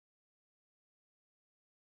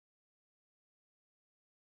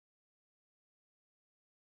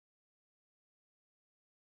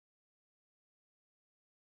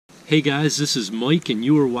Hey guys, this is Mike and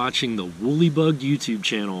you are watching the Woolly Bug YouTube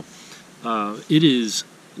channel. It is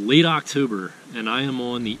late October and I am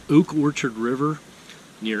on the Oak Orchard River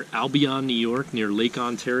near Albion, New York, near Lake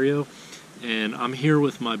Ontario. And I'm here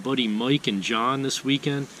with my buddy Mike and John this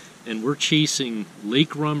weekend, and we're chasing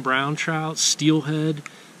lake run brown trout, steelhead,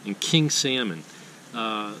 and king salmon.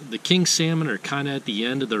 The king salmon are kind of at the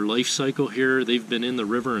end of their life cycle here. They've been in the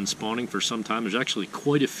river and spawning for some time. There's actually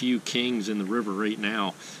quite a few kings in the river right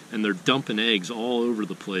now, and they're dumping eggs all over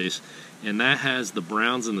the place. And that has the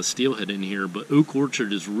browns and the steelhead in here, but Oak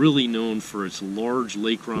Orchard is really known for its large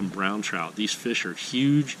lake run brown trout. These fish are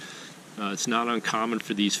huge. It's not uncommon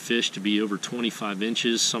for these fish to be over 25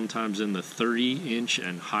 inches, sometimes in the 30-inch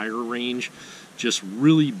and higher range. Just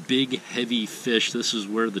really big, heavy fish. This is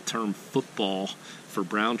where the term football for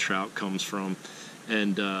brown trout comes from.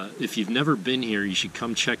 And if you've never been here, you should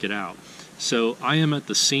come check it out. So I am at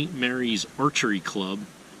the St. Mary's Archery Club,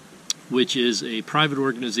 which is a private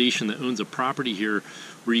organization that owns a property here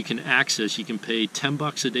where you can access. You can pay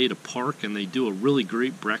 $10 a day to park, and they do a really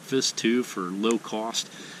great breakfast too for low cost,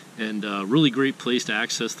 and a really great place to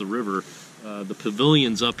access the river. The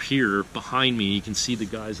pavilion's up here behind me. You can see the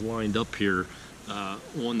guys lined up here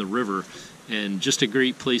on the river, and just a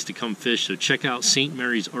great place to come fish. So check out St.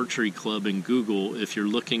 Mary's Archery Club in Google if you're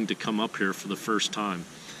looking to come up here for the first time.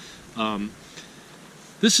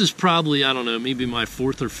 This is probably, I don't know, maybe my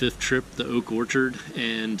 4th or 5th trip to Oak Orchard,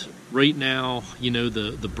 and right now, you know,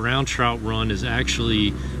 the brown trout run is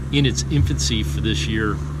actually in its infancy for this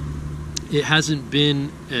year. It hasn't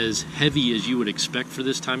been as heavy as you would expect for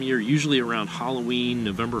this time of year. Usually around Halloween,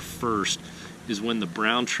 November 1st, is when the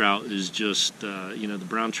brown trout is just, you know, the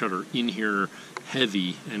brown trout are in here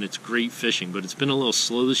heavy, and it's great fishing. But it's been a little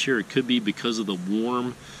slow this year. It could be because of the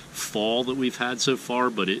warm fall that we've had so far,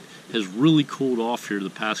 but it has really cooled off here the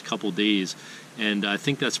past couple days, and I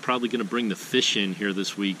think that's probably going to bring the fish in here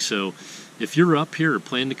this week. So if you're up here or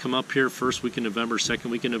plan to come up here first week in November,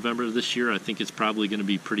 second week in November this year, I think it's probably going to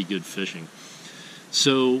be pretty good fishing.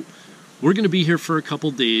 So we're going to be here for a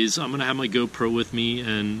couple days. I'm going to have my GoPro with me,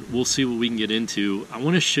 and we'll see what we can get into. I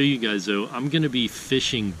want to show you guys, though, I'm going to be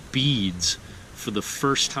fishing beads for the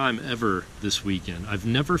first time ever this weekend. I've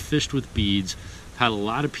never fished with beads. Had a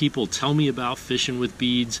lot of people tell me about fishing with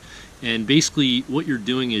beads, and basically what you're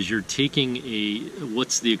doing is you're taking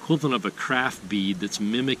what's the equivalent of a craft bead that's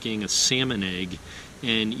mimicking a salmon egg,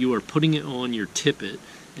 and you are putting it on your tippet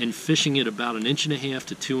and fishing it about 1.5 inches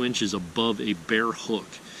to 2 inches above a bare hook.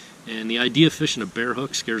 And the idea of fishing a bare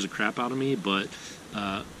hook scares the crap out of me, but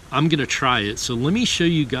I'm gonna try it. So let me show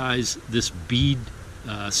you guys this bead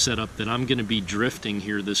setup that I'm gonna be drifting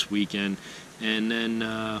here this weekend, and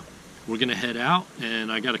then we're gonna head out,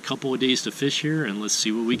 and I got a couple of days to fish here, and let's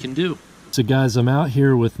see what we can do. So guys, I'm out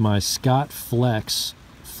here with my Scott Flex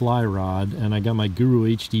fly rod, and I got my Guru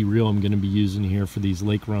HD reel I'm gonna be using here for these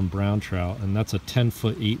lake run brown trout, and that's a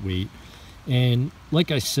 10-foot 8-weight. And like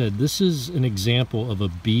I said, this is an example of a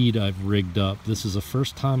bead I've rigged up. This is the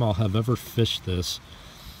first time I'll have ever fished this.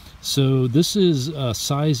 So this is a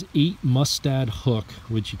size 8 mustad hook,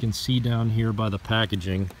 which you can see down here by the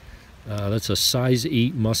packaging. That's a size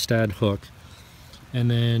 8 mustad hook. And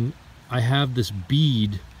then I have this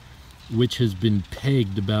bead which has been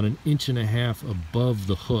pegged about 1.5 inches above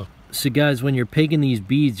the hook. So guys, when you're pegging these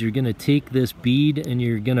beads, you're gonna take this bead and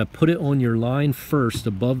you're gonna put it on your line first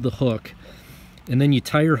above the hook, and then you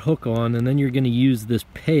tie your hook on, and then you're gonna use this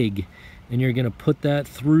peg and you're gonna put that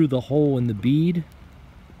through the hole in the bead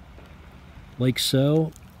like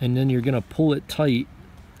so, and then you're gonna pull it tight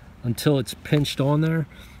until it's pinched on there.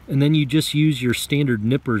 And then you just use your standard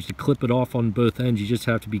nippers to clip it off on both ends. You just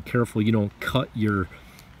have to be careful you don't cut your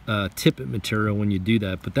tippet material when you do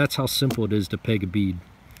that. But that's how simple it is to peg a bead.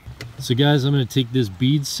 So guys, I'm going to take this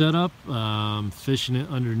bead setup, fishing it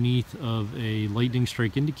underneath of a lightning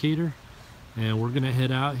strike indicator, and we're going to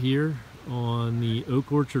head out here on the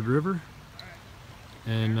Oak Orchard River.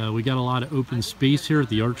 And we got a lot of open space here at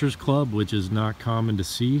the Archers Club, which is not common to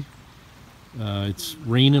see. It's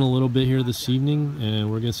raining a little bit here this evening,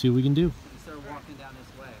 and we're going to see what we can do. Start walking down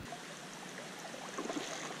this way.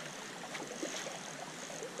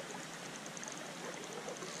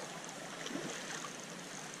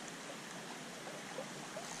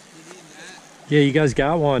 You need that? Yeah, you guys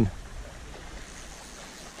got one.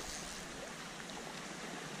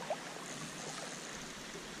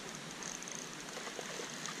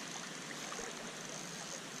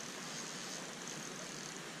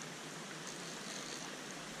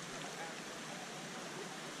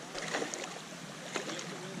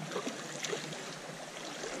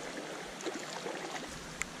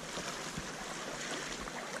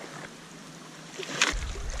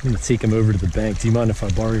 I'm gonna take him over to the bank. Do you mind if I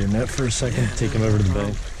borrow your net for a second? Yeah, Take him over to the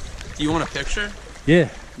bank. Do you want a picture? Yeah.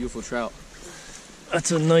 Beautiful trout. That's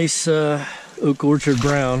a nice Oak Orchard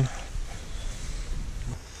brown.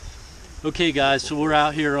 Okay guys, so we're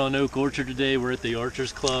out here on Oak Orchard today. We're at the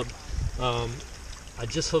Archers Club. I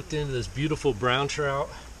just hooked into this beautiful brown trout.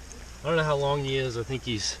 I don't know how long he is. I think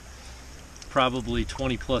he's probably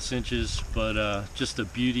 20 plus inches, but just a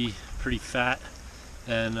beauty, pretty fat.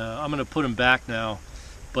 And I'm gonna put him back now.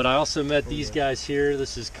 But I also met these guys here.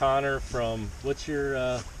 This is Connor from, what's your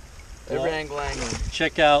Every Angle Angling.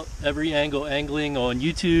 Check out Every Angle Angling on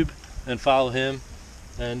YouTube and follow him.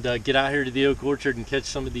 And get out here to the Oak Orchard and catch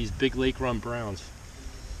some of these big lake run browns.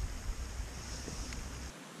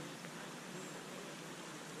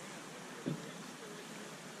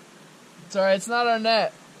 It's alright, it's not our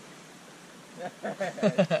net.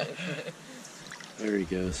 There he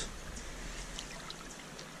goes.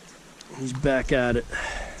 He's back at it.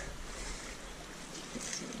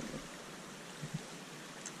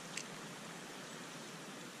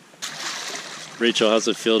 Rachel, how's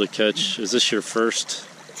it feel to catch? Is this your first?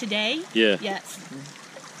 Today? Yeah. Yes.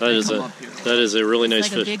 That is a really nice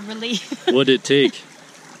It's like fish. a big relief. What did it take?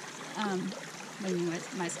 Maybe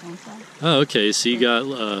my stonefly. Oh, okay. So you got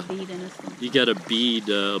Bead in a stone. you got a bead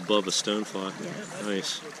above a stonefly. Yes.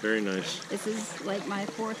 Nice, very nice. This is like my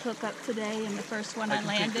fourth hookup today and the first one I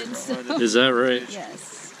landed. So. Is that right?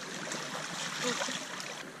 Yes.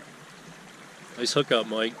 Nice hookup,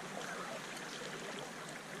 Mike.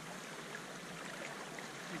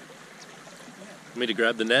 Want me to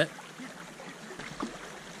grab the net?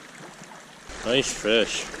 Nice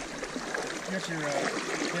fish. Got your camera?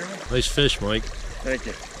 Nice fish, Mike. Thank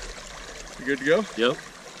you. You good to go? Yep.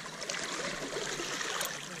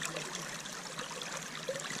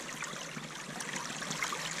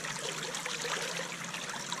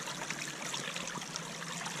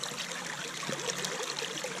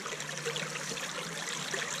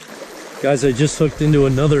 Guys, I just hooked into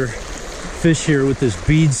another fish here with this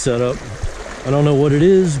bead setup. I don't know what it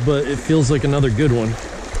is, but it feels like another good one.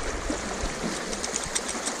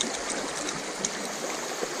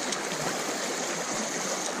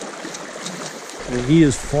 And he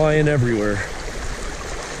is flying everywhere.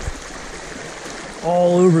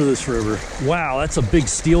 All over this river. Wow, that's a big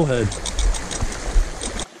steelhead.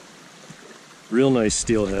 Real nice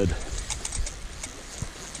steelhead.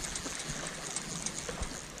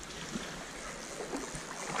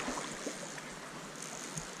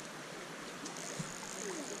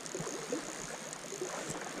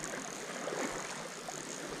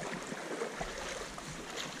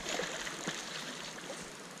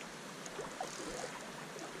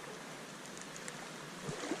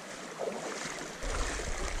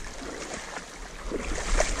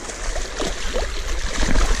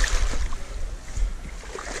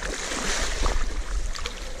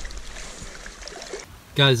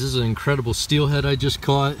 Guys, this is an incredible steelhead I just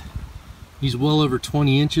caught. He's well over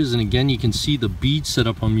 20 inches, and again you can see the bead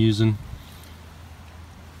setup I'm using.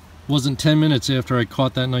 Wasn't 10 minutes after I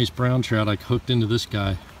caught that nice brown trout I hooked into this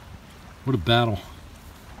guy. What a battle.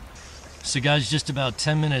 So guys, just about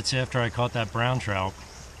 10 minutes after I caught that brown trout,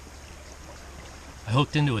 I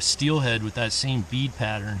hooked into a steelhead with that same bead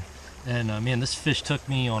pattern. And man, this fish took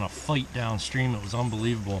me on a fight downstream. It was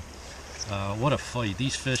unbelievable. What a fight.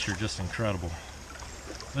 These fish are just incredible.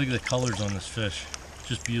 Look at the colors on this fish.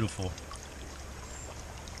 Just beautiful.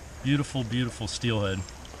 Beautiful, beautiful steelhead.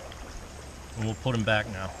 And we'll put him back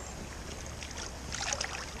now.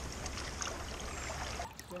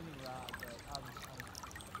 Swimming rod, but I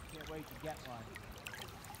can't wait to get one.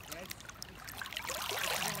 That's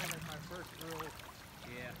my first real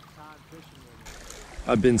time fishing with it.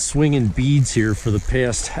 I've been swinging beads here for the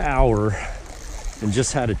past hour and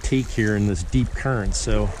just had a take here in this deep current,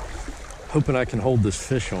 so hoping I can hold this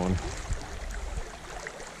fish on.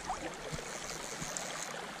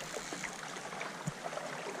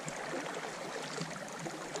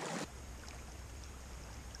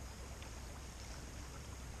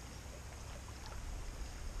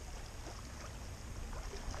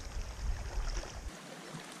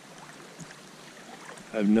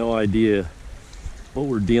 I have no idea what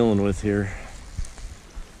we're dealing with here.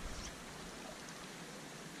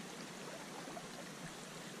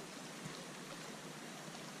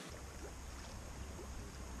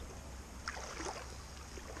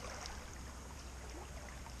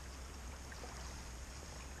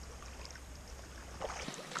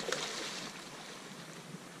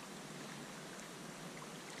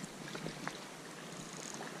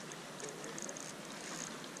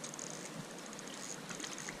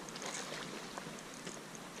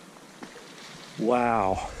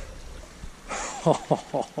 Wow. Look at the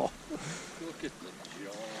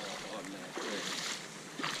jaw on that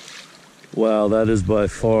thing. Wow, that is by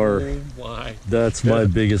far, that's my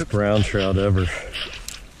biggest brown trout ever.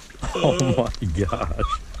 Oh my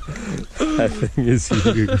gosh. That thing is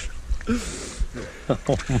huge.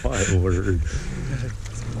 Oh my word.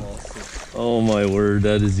 Oh my word,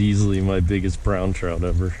 that is easily my biggest brown trout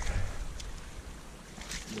ever.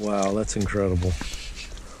 Wow, that's incredible.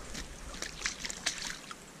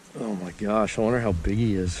 Oh my gosh, I wonder how big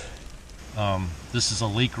he is. This is a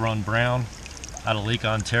lake run brown out of Lake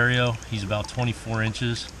Ontario. He's about 24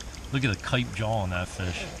 inches. Look at the kite jaw on that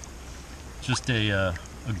fish. Just a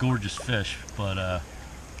gorgeous fish, but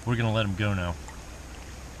we're gonna let him go now.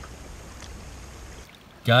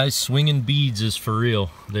 Guys, swinging beads is for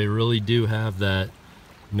real. They really do have that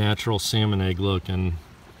natural salmon egg look, and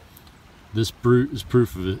this brute is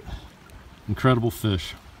proof of it. Incredible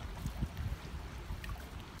fish.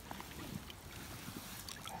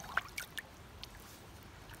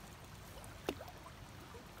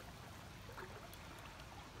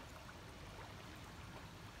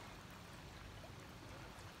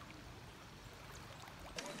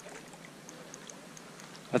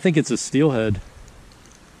 I think it's a steelhead.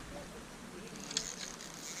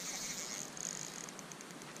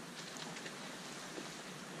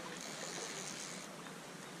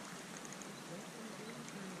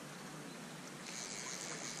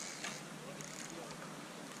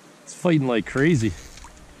 It's fighting like crazy.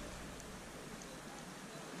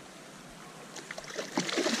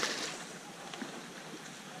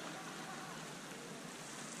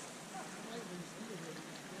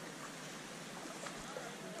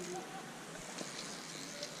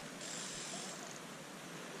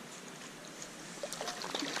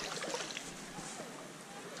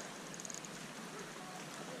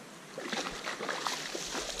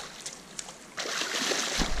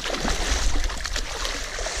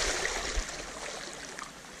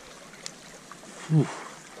 Whew.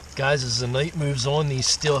 Guys, as the night moves on, these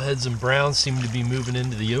steelheads and browns seem to be moving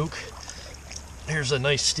into the yoke. Here's a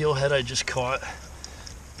nice steelhead I just caught.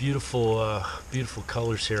 Beautiful, beautiful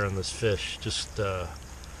colors here on this fish. Just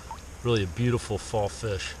really a beautiful fall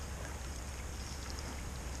fish.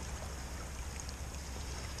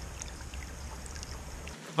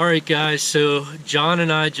 All right, guys. So John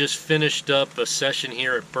and I just finished up a session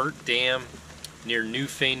here at Burt Dam near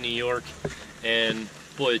Newfane, New York, and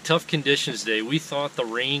boy, tough conditions today. We thought the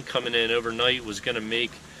rain coming in overnight was going to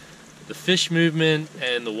make the fish movement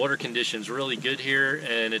and the water conditions really good here,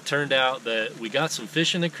 and it turned out that we got some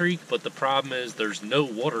fish in the creek, but the problem is there's no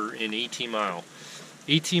water in 18 Mile.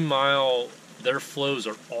 18 Mile, their flows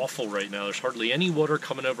are awful right now. There's hardly any water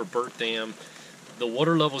coming over Burt Dam. The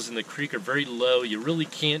water levels in the creek are very low. You really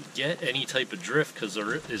can't get any type of drift because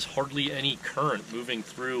there is hardly any current moving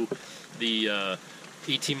through the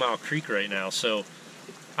 18 Mile Creek right now. So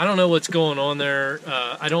I don't know what's going on there.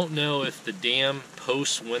 I don't know if the dam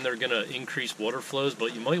posts when they're going to increase water flows,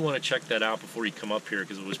 but you might want to check that out before you come up here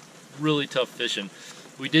because it was really tough fishing.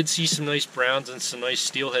 We did see some nice browns and some nice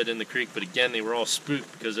steelhead in the creek, but again, they were all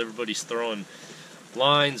spooked because everybody's throwing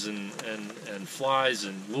lines and flies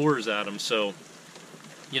and lures at them. So,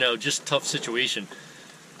 you know, just tough situation.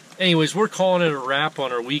 Anyways, we're calling it a wrap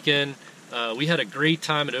on our weekend. We had a great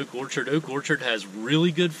time at Oak Orchard. Oak Orchard has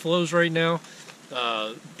really good flows right now.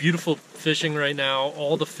 Beautiful fishing right now.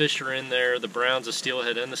 All the fish are in there, the browns, the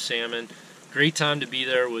steelhead, and the salmon. Great time to be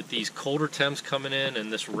there with these colder temps coming in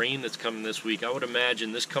and this rain that's coming this week. I would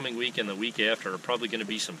imagine this coming week and the week after are probably going to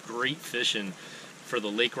be some great fishing for the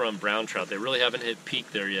lake run brown trout. They really haven't hit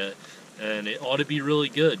peak there yet, and it ought to be really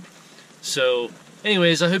good. So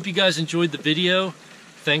anyways, I hope you guys enjoyed the video.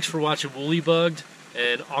 Thanks for watching Woolly Bugged,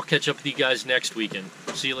 and I'll catch up with you guys next weekend.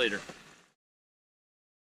 See you later.